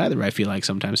compromise either, I feel like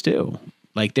sometimes too.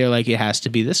 Like, they're like, it has to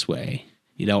be this way.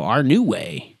 Our new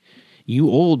way. You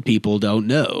old people don't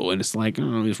know. And it's like,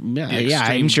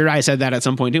 I'm sure I said that at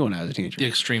some point too when I was a teenager. The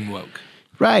extreme woke.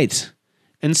 Right.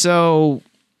 And so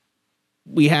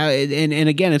we have, and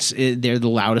again, they're the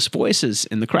loudest voices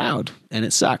in the crowd, and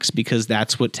it sucks because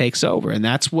that's what takes over, and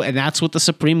that's what the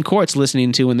Supreme Court's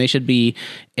listening to, and they should be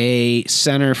a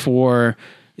center for,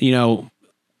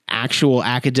 actual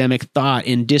academic thought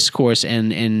in discourse,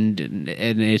 and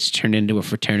it's turned into a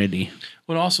fraternity.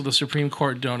 But also, the Supreme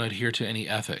Court don't adhere to any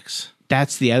ethics.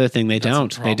 That's the other thing. They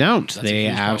don't. They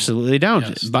absolutely don't.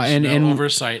 Yes, but no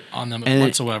oversight on them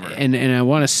whatsoever. And I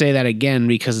want to say that again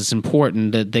because it's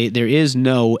important that there is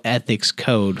no ethics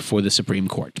code for the Supreme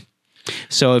Court.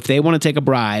 So if they want to take a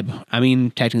bribe,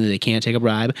 technically they can't take a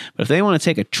bribe, but if they want to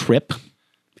take a trip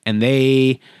and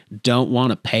they don't want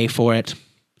to pay for it,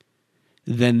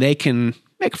 then they can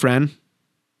make a friend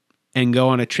and go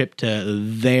on a trip to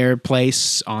their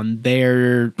place on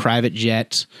their private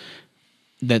jet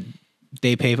that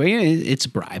they pay for. It's a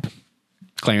bribe.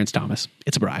 Clarence Thomas.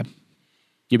 It's a bribe.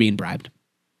 You're being bribed.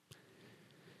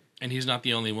 And he's not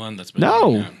the only one that's been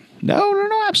No,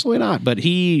 absolutely not. But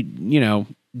he,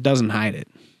 doesn't hide it.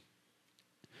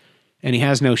 And he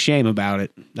has no shame about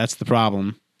it. That's the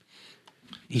problem.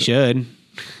 He should.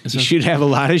 He should have a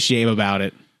lot of shame about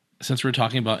it. Since we're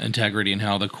talking about integrity and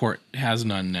how the court has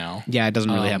none now. Yeah, it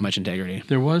doesn't really have much integrity.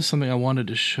 There was something I wanted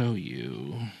to show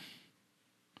you.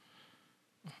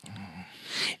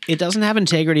 It doesn't have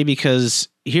integrity because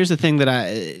here's the thing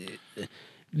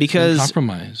because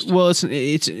compromised. Well,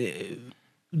 it's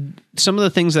some of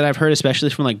the things that I've heard, especially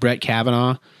from like Brett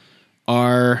Kavanaugh,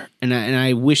 are, and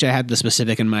I wish I had the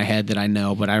specific in my head that I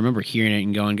know, but I remember hearing it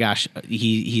and going, gosh,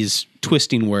 he's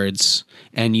twisting words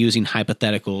and using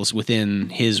hypotheticals within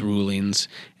his rulings.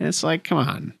 And it's like, come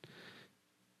on.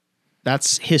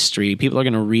 That's history. People are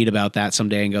going to read about that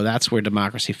someday and go, that's where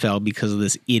democracy fell because of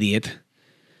this idiot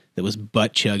that was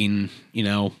butt chugging,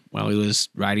 while he was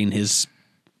riding his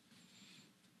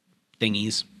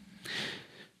thingies.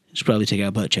 Should probably take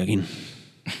out butt chugging.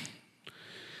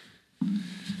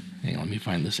 Hang on, let me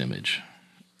find this image.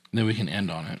 Then we can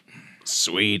end on it.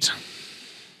 Sweet.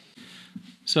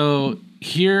 So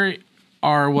here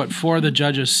are what four of the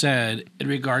judges said in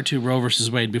regard to Roe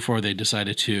versus Wade before they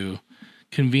decided to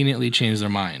conveniently change their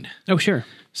mind. Oh, sure.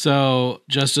 So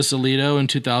Justice Alito in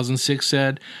 2006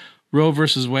 said, Roe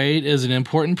versus Wade is an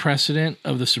important precedent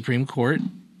of the Supreme Court.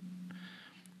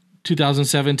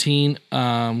 2017,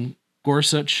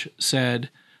 Gorsuch said,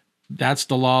 that's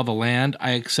the law of the land.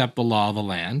 I accept the law of the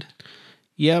land.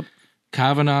 Yep.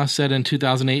 Kavanaugh said in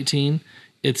 2018,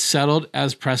 it's settled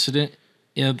as precedent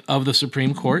of the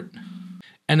Supreme Court.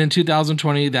 And in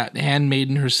 2020, that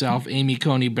handmaiden herself, Amy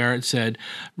Coney Barrett, said,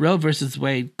 Roe versus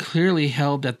Wade clearly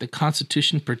held that the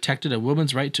Constitution protected a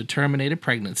woman's right to terminate a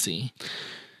pregnancy.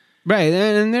 Right,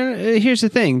 and here's the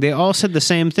thing. They all said the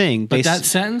same thing. But that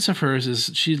sentence of hers is,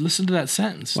 she listened to that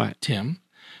sentence, what? Tim.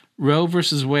 Roe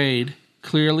versus Wade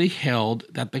clearly held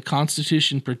that the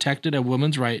Constitution protected a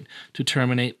woman's right to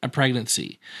terminate a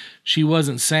pregnancy. She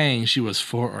wasn't saying she was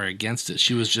for or against it.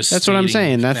 She was just That's what I'm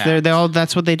saying.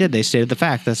 That's what they did. They stated the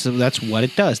fact. That's what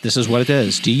it does. This is what it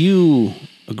does. Do you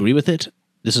agree with it?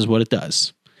 This is what it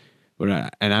does.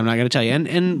 And I'm not going to tell you.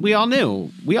 And we all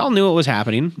knew. We all knew what was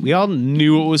happening. We all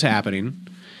knew what was happening.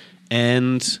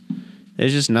 And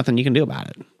there's just nothing you can do about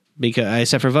it,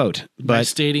 except for vote. But by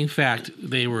stating fact,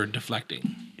 they were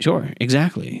deflecting. Sure,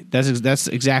 exactly. That's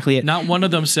exactly it. Not one of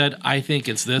them said, I think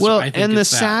it's this, well, or I think and it's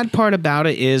the that. sad part about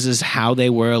it is how they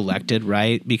were elected,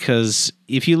 right? Because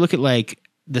if you look at like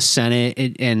the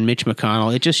Senate and Mitch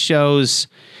McConnell, it just shows,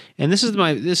 and this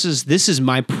is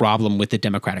my problem with the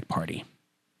Democratic Party.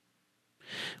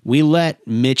 We let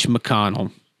Mitch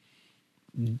McConnell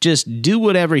just do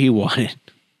whatever he wanted.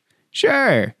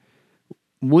 Sure,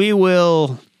 we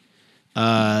will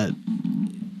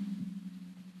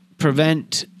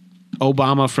prevent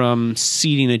Obama from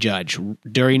seating a judge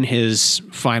during his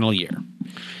final year.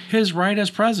 his right as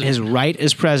president. His right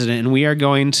as president, and we are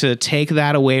going to take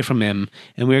that away from him,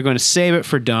 and we are going to save it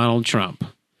for Donald Trump.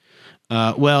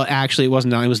 Well, actually, it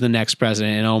wasn't Donald. It was the next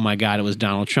president, and oh my God, it was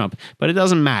Donald Trump. But it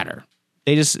doesn't matter.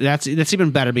 That's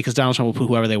even better because Donald Trump will put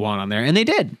whoever they want on there, and they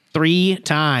did 3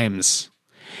 times.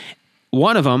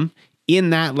 One of them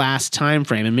in that last time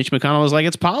frame, and Mitch McConnell was like,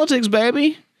 "It's politics,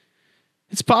 baby.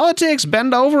 It's politics.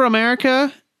 Bend over,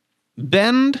 America.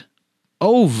 Bend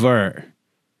over.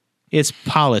 It's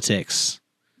politics.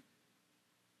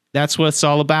 That's what it's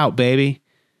all about, baby."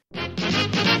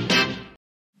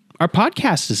 Our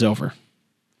podcast is over.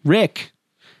 Rick,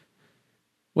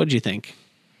 what did you think?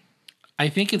 I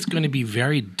think it's going to be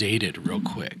very dated real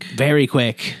quick. Very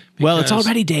quick. Well, it's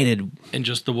already dated. In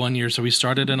just the 1 year. So we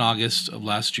started in August of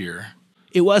last year.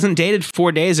 It wasn't dated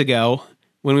 4 days ago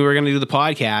when we were going to do the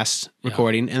podcast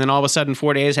recording. And then all of a sudden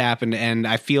 4 days happened and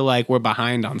I feel like we're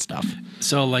behind on stuff.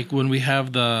 So like when we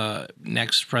have the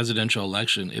next presidential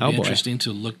election, it'd be interesting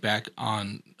to look back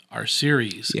on our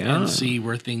series and see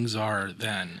where things are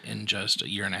then in just a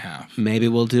year and a half. Maybe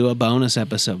we'll do a bonus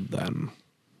episode then.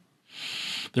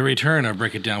 The return of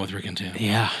Break It Down with Rick and Tim.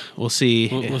 Yeah, we'll see.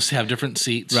 We'll have different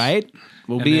seats, right?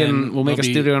 We'll make a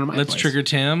studio in my Let's place. Trigger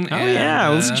Tim. Oh yeah,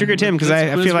 let's trigger Tim because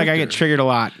I feel like I get triggered a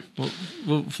lot.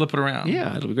 We'll flip it around.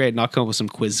 Yeah, it'll be great, and I'll come up with some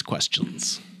quiz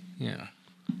questions. Yeah.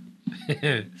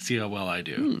 See how well I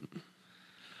do.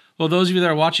 Well, those of you that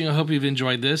are watching, I hope you've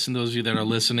enjoyed this, and those of you that are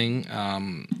listening,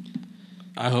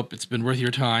 I hope it's been worth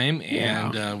your time,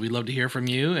 and we'd love to hear from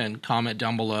you and comment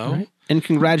down below. Right. And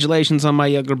congratulations on my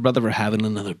younger brother for having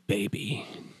another baby.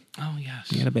 Oh, yes.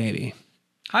 He had a baby.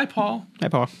 Hi, Paul. Hi,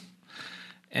 Paul.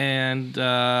 And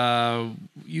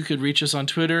you could reach us on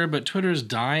Twitter, but Twitter's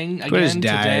dying Twitter's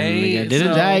again dying today. Again. Did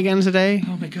it die again today?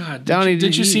 Oh, my God. Downey,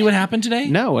 did you see what happened today?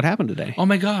 No, what happened today? Oh,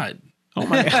 my God. Oh,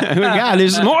 my God. Oh, my God.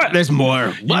 There's more. There's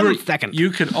more. One second. You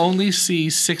could only see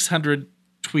 600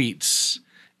 tweets,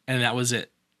 and that was it.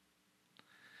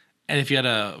 And if you had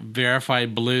a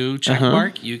verified blue check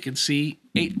mark, you could see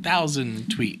 8,000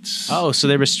 tweets. Oh, so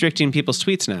they're restricting people's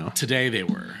tweets now. Today they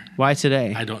were. Why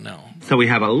today? I don't know. So we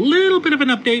have a little bit of an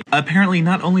update. Apparently,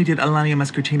 not only did Elania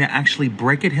Mascartina actually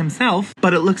break it himself,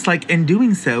 but it looks like in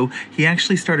doing so, he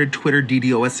actually started Twitter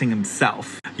DDoSing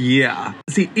himself. Yeah.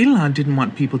 See, Elon didn't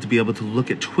want people to be able to look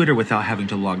at Twitter without having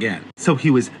to log in. So he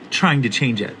was trying to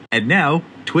change it. And now,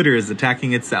 Twitter is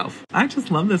attacking itself. I just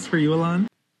love this for you, Elon.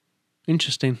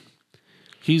 Interesting.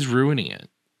 He's ruining it.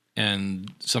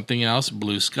 And something else,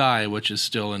 Blue Sky, which is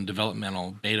still in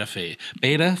developmental beta phase.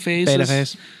 Beta phase? Beta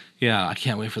phase. Yeah, I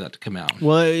can't wait for that to come out.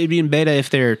 Well, it'd be in beta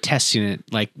if they're testing it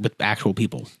like with actual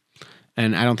people.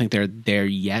 And I don't think they're there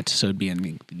yet, so it'd be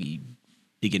in the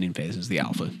beginning phases, the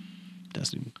alpha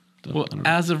testing. Well,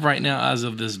 as of right now, as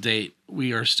of this date,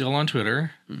 we are still on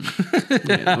Twitter.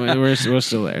 Yeah, we're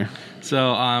still there.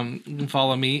 So you can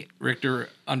follow me,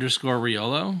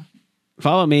 Richter_Riolo.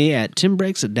 Follow me at Tim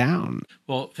Breaks It Down.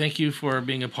 Well, thank you for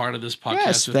being a part of this podcast.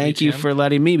 Yes, with thank me, you Tim. for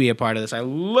letting me be a part of this. I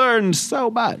learned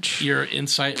so much. Your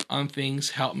insight on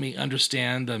things helped me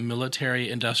understand the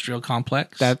military-industrial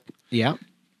complex. Yeah.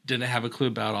 Didn't have a clue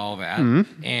about all that.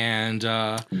 Mm-hmm. And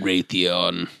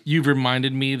Raytheon. You've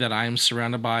reminded me that I'm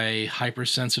surrounded by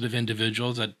hypersensitive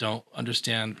individuals that don't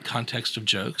understand context of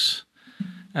jokes.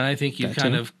 And I think you've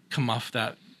kind of come off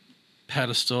that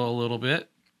pedestal a little bit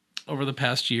over the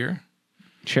past year.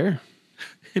 Sure.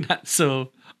 Not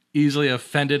so easily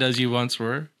offended as you once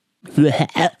were. That's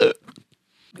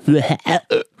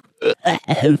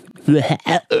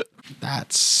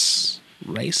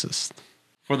racist.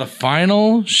 For the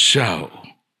final show,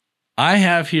 I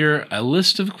have here a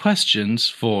list of questions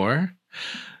for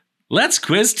Let's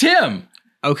Quiz Tim.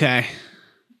 Okay.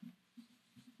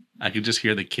 I could just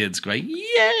hear the kids going,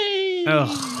 yay!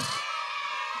 Ugh.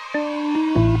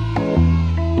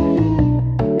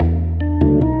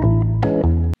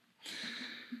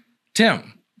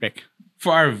 Tim. Rick.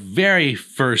 For our very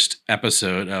first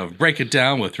episode of Break It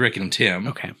Down with Rick and Tim.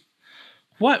 Okay.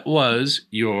 What was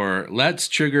your Let's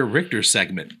Trigger Richter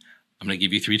segment? I'm going to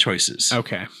give you 3 choices.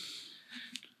 Okay.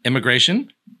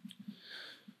 Immigration,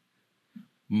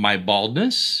 my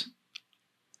baldness,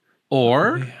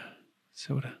 or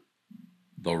soda.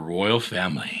 The royal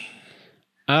family.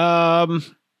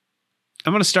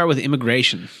 I'm going to start with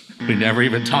immigration. We never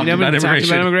even talked about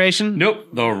immigration. Nope.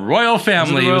 The royal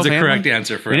family was the correct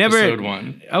answer for episode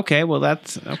 1. Okay, well,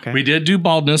 that's okay. We did do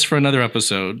baldness for another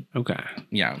episode. Okay.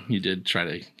 Yeah, you did try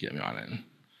to get me on it.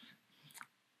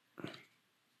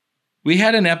 We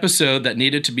had an episode that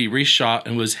needed to be reshot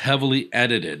and was heavily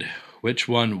edited. Which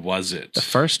one was it? The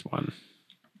first one.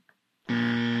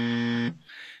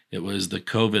 It was the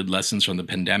COVID lessons from the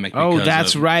pandemic. Oh,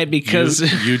 that's right, because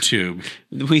YouTube.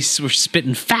 We were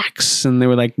spitting facts, and they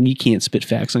were like, "You can't spit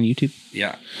facts on YouTube."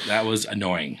 Yeah, that was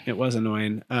annoying. It was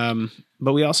annoying.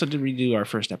 But we also did redo our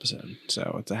first episode,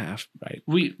 so it's a half, right?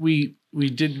 We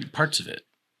did parts of it.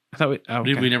 I thought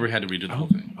we never had to redo the whole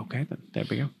thing. Okay, then there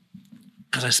we go.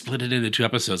 Because I split it into 2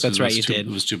 episodes. That's right, you did.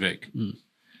 It was too big.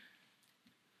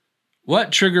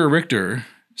 What Trigger Richter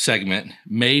segment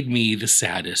made me the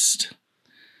saddest?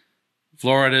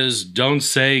 Florida's Don't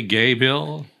Say Gay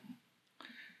bill,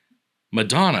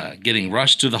 Madonna getting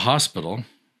rushed to the hospital,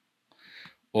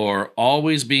 or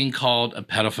always being called a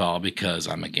pedophile because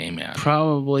I'm a gay man.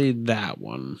 Probably that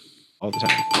one all the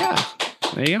time. Yeah.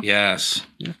 There you go. Yes.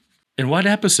 Yeah. In what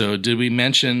episode did we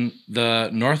mention the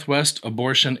Northwest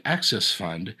Abortion Access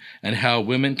Fund and how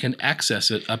women can access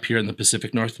it up here in the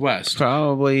Pacific Northwest?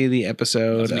 Probably the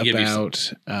episode about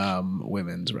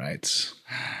women's rights.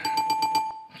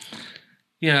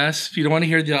 Yes. If you don't want to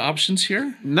hear the options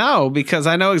here? No, because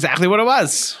I know exactly what it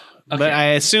was. Okay. But I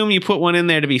assume you put one in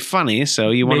there to be funny, so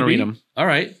you want to read them. All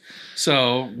right.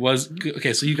 So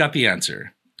so you got the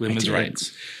answer. Women's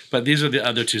rights. But these are the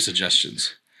other 2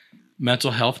 suggestions.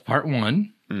 Mental Health Part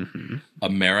 1. Mm-hmm.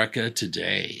 America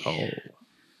Today. Oh. It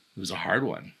was a hard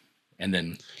one. And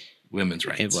then women's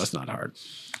rights. It was not hard.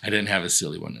 I didn't have a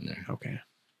silly one in there. Okay.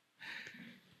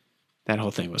 That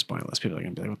whole thing was pointless. People are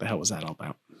going to be like, what the hell was that all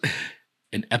about?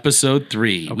 In episode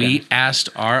 3, we asked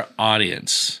our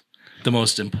audience the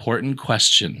most important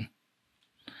question.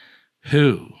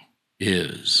 Who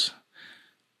is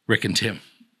Rick and Tim?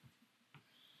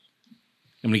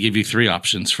 I'm going to give you 3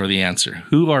 options for the answer.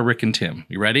 Who are Rick and Tim?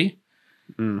 You ready?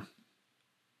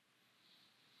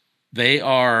 They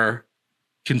are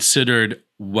considered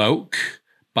woke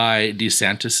by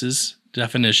DeSantis's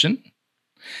definition.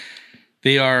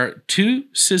 They are 2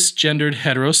 cisgendered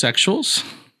heterosexuals.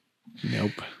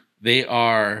 Nope. They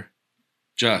are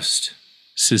just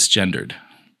cisgendered.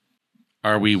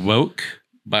 Are we woke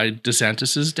by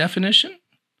DeSantis's definition?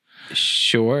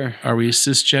 Sure. Are we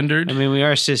cisgendered? I mean, we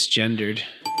are cisgendered.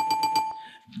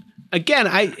 Again,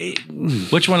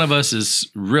 which one of us is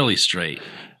really straight?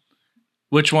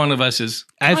 Which one of us is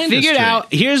I figured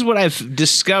out, here's what I've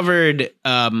discovered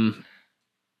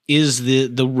is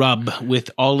the rub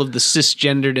with all of the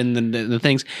cisgendered and the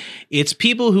things. It's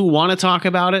people who want to talk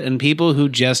about it and people who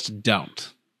just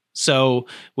don't. So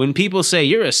when people say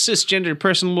you're a cisgendered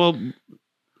person, well,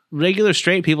 regular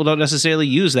straight people don't necessarily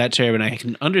use that term, and I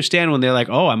can understand when they're like,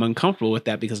 "Oh, I'm uncomfortable with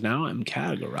that because now I'm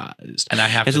categorized." And I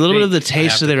have it's to a little think. bit of the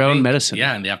taste of their own medicine.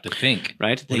 Yeah, and they have to think.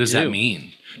 Right? What does that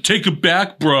mean? Take it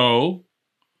back, bro.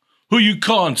 Who you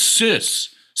calling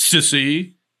sis,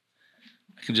 sissy?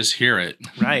 I can just hear it.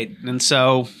 Right, and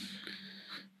so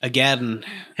again,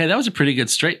 hey, that was a pretty good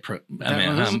straight.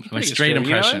 My straight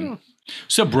impression. You know?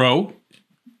 So, bro.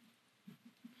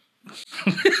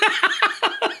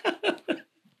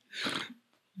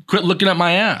 Quit looking at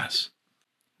my ass.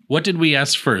 What did we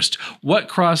ask first? What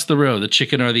crossed the road, the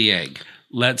chicken or the egg?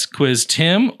 Let's quiz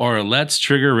Tim or let's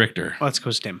trigger Richter? Let's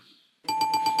quiz Tim.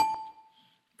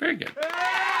 Very good.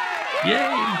 Yay.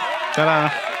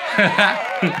 Ta-da.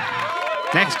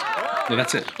 Next. No,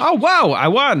 that's it. Oh, wow. I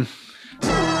won.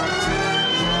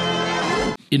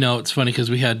 You know, it's funny because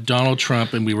we had Donald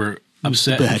Trump and we were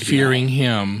upset and fearing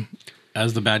him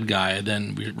as the bad guy. And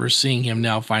then we're seeing him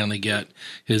now finally get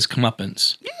his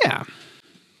comeuppance. Yeah.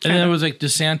 And then it was like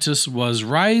DeSantis was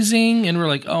rising, and we're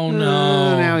like, oh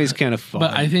no. Now he's kind of falling.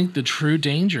 But I think the true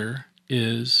danger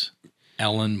is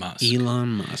Elon Musk. Elon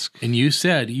Musk. And you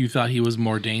said you thought he was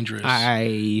more dangerous.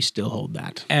 I still hold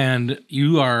that. And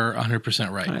you are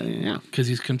 100% right. Yeah. Because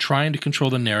he's trying to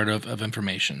control the narrative of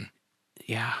information.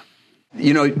 Yeah.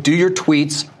 You know, do your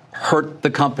tweets hurt the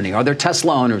company? Are there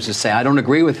Tesla owners who say, I don't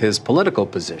agree with his political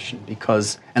position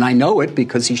because, and I know it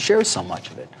because he shares so much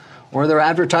of it? Or are there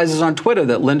advertisers on Twitter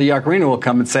that Linda Yaccarino will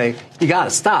come and say, you got to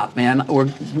stop, man. Or,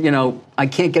 you know, I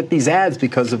can't get these ads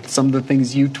because of some of the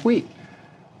things you tweet.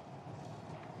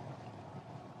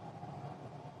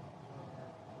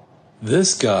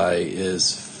 This guy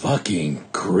is fucking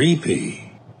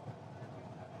creepy.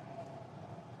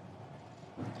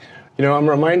 You know, I'm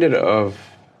reminded of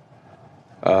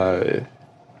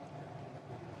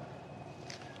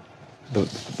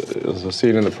there's a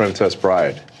scene in The Princess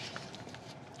Bride.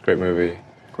 Great movie.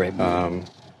 Great movie.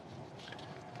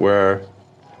 Where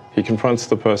he confronts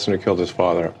the person who killed his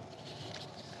father.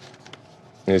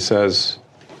 And he says,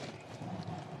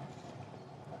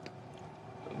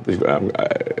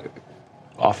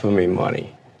 offer me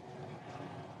money.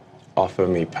 Offer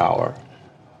me power.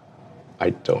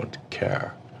 I don't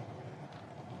care.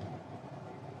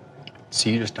 So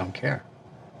you just don't care?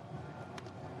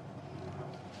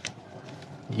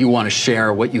 you want to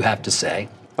share what you have to say.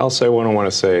 I'll say what I want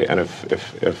to say, and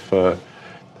if the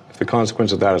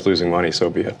consequence of that is losing money, so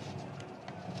be it.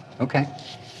 Okay.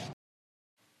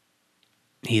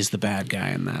 He's the bad guy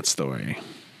in that story.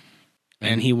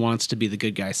 And he wants to be the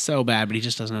good guy so bad, but he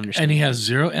just doesn't understand. And he has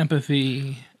zero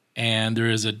empathy, and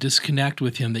there is a disconnect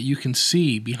with him that you can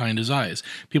see behind his eyes.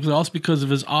 People say, also because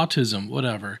of his autism,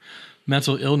 whatever,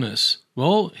 mental illness.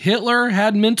 Well, Hitler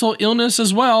had mental illness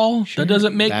as well. Sure. That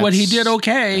doesn't make what he did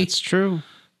okay. That's true.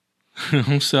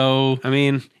 So, I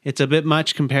mean, it's a bit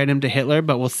much comparing him to Hitler,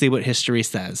 but we'll see what history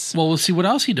says. Well, we'll see what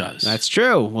else he does. That's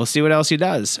true. We'll see what else he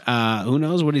does. Who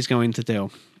knows what he's going to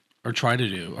do? Or try to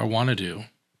do, or want to do.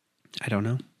 I don't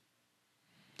know.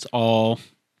 It's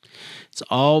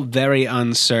all very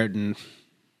uncertain.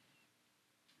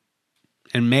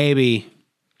 And maybe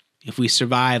if we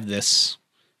survive this,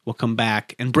 we'll come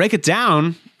back and break it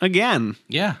down again.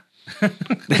 Yeah.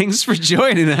 Thanks for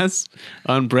joining us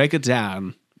on Break It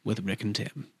Down with Rick and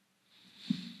Tim.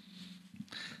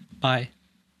 Bye.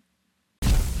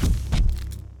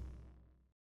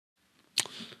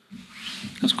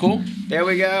 That's cool. There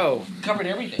we go. Covered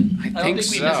everything. I think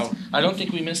so. I don't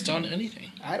think we missed on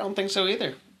anything. I don't think so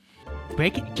either.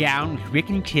 Break It Down with Rick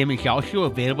and Tim is also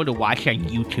available to watch on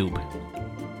YouTube.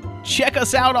 Check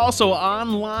us out also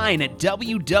online at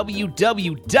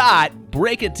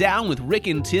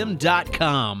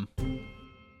www.breakitdownwithrickandtim.com.